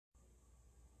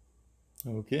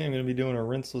Okay, I'm going to be doing a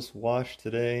rinseless wash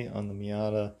today on the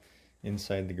Miata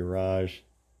inside the garage.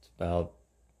 It's about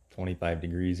 25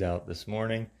 degrees out this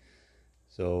morning,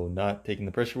 so not taking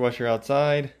the pressure washer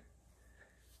outside.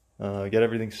 Get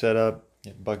everything set up,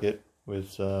 get a bucket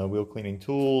with wheel cleaning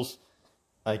tools,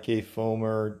 IK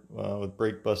foamer with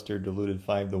brake buster diluted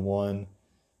 5:1.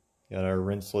 Got our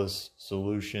rinseless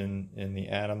solution in the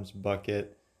Adams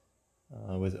bucket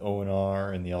with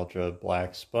O&R and the ultra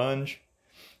black sponge,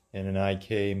 and an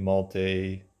IK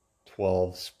Multi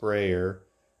 12 sprayer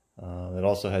that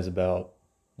also has about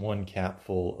one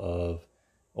capful of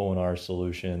O&R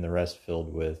solution, the rest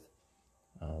filled with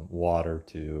water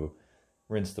to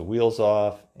rinse the wheels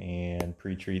off and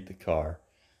pre-treat the car.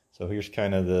 So here's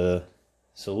kind of the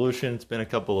solution. It's been a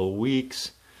couple of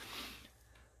weeks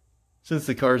since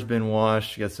the car's been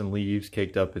washed. Got some leaves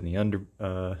caked up in the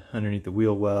underneath the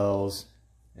wheel wells,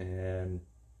 and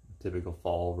typical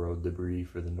fall road debris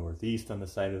for the northeast on the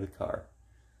side of the car.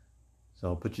 So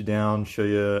I'll put you down, show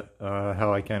you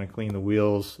how I kind of clean the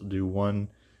wheels, do one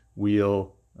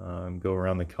wheel, go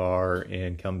around the car,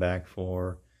 and come back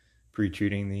for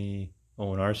pre-treating the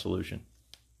O&R solution.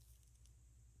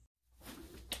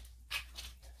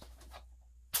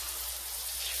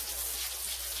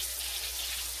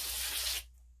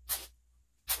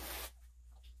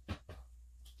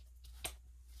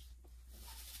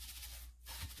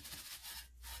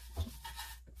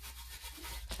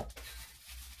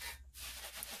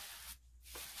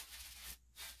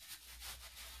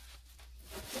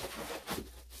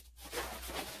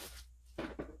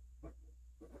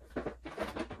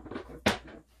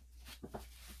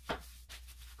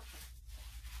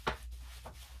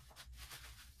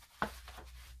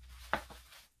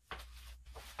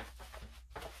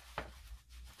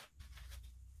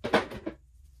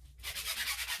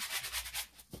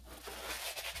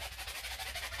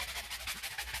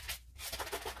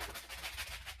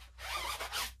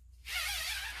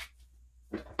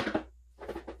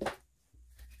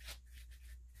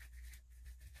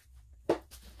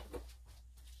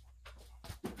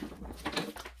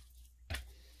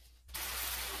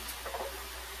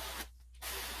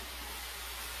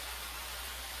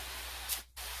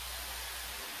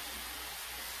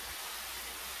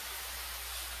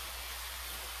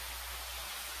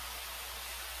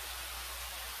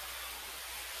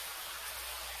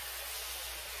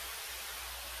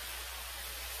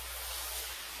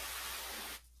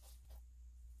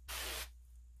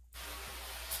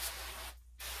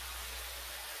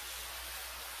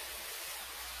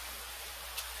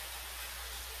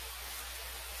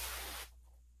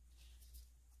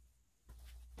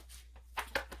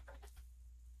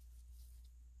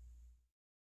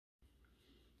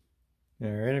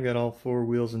 Alright, I've got all four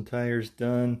wheels and tires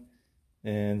done,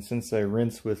 and since I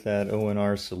rinse with that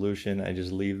O&R solution, I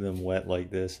just leave them wet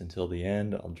like this until the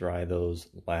end. I'll dry those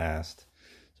last, so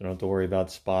I don't have to worry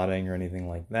about spotting or anything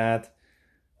like that.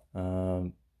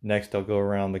 Next, I'll go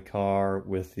around the car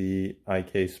with the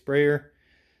IK sprayer,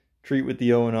 treat with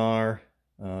the O&R.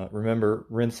 Remember,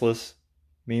 rinseless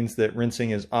means that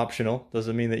rinsing is optional.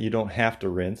 Doesn't mean that you don't have to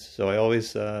rinse. So I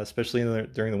always, especially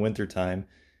during the winter time,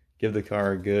 give the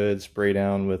car a good spray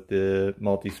down with the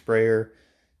multi-sprayer.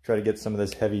 Try to get some of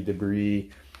this heavy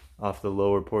debris off the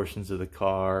lower portions of the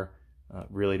car.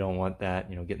 Really don't want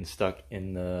that, getting stuck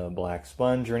in the black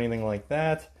sponge or anything like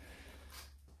that.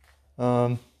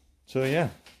 So yeah,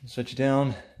 set you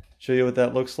down, show you what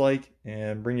that looks like,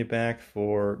 and bring you back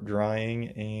for drying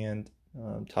and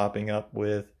topping up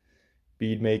with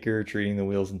bead maker, treating the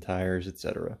wheels and tires,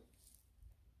 etc.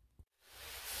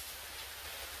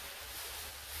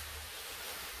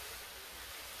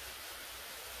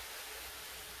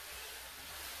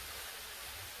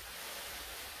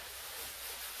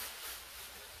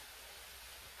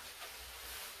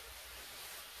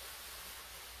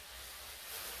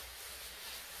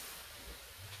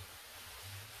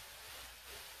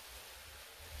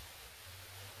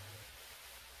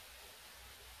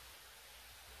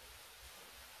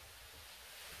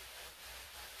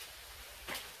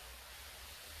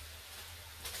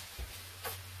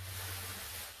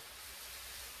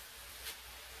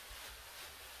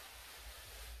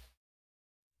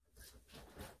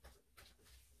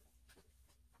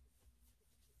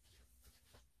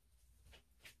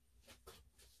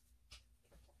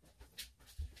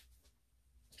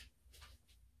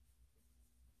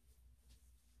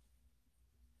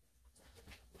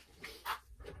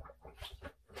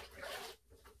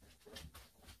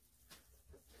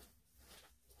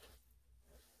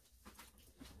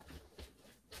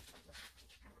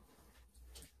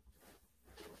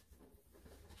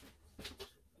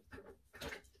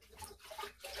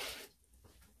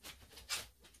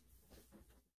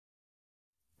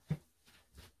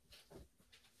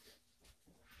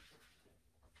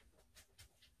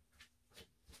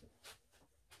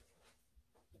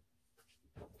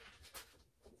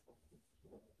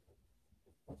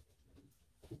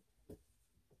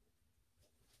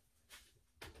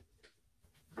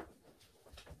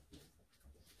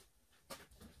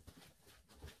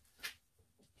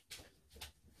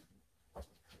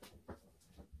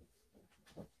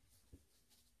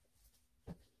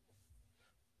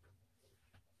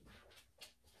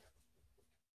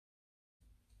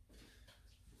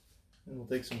 we'll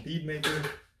take some bead maker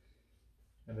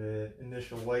and an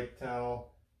initial wipe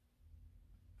towel,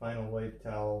 final wipe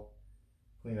towel,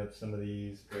 clean up some of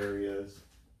these areas.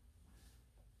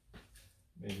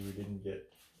 Maybe we didn't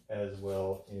get as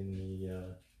well in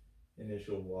the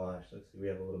initial wash. Let's see, we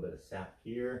have a little bit of sap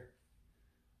here,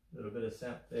 a little bit of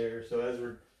sap there. So as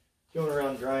we're going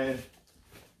around drying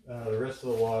the rest of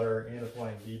the water and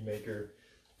applying bead maker,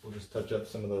 we'll just touch up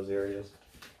some of those areas.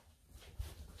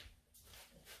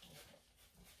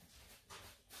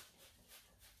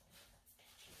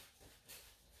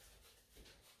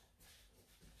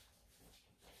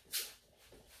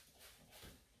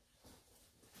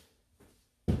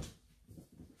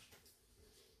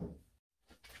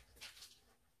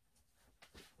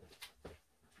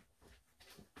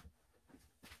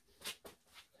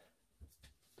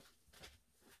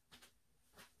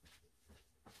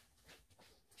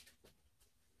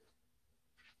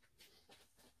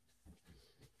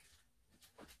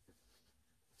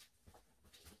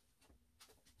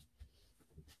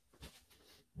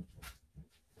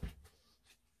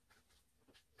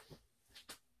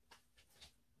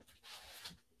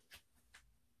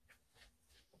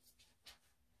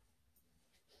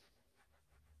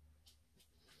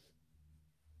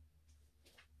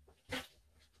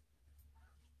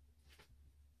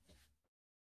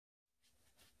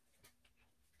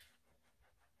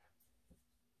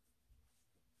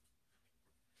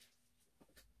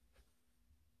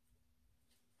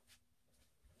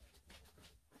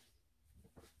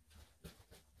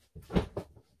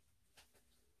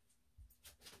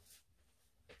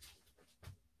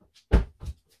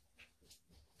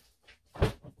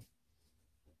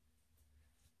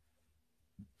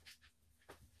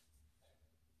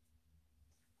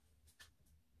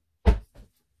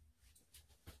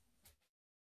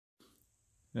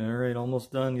 Alright,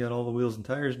 almost done. Got all the wheels and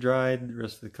tires dried. The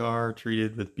rest of the car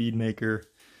treated with bead maker.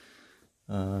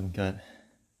 Got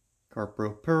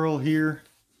Carpro Pearl here.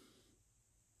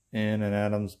 And an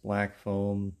Adams Black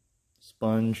Foam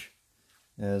sponge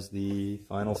as the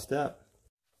final step.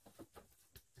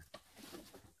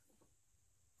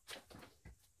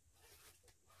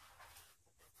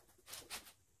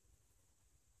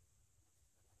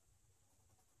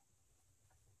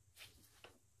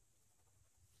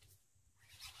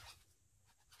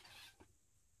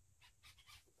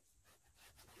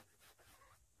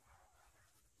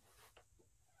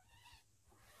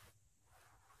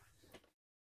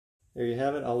 There you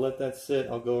have it. I'll let that sit.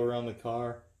 I'll go around the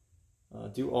car,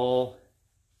 do all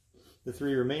the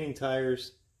 3 remaining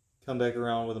tires, come back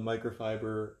around with a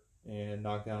microfiber and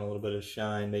knock down a little bit of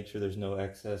shine, make sure there's no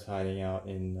excess hiding out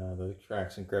in the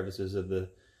cracks and crevices of the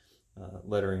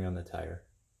lettering on the tire.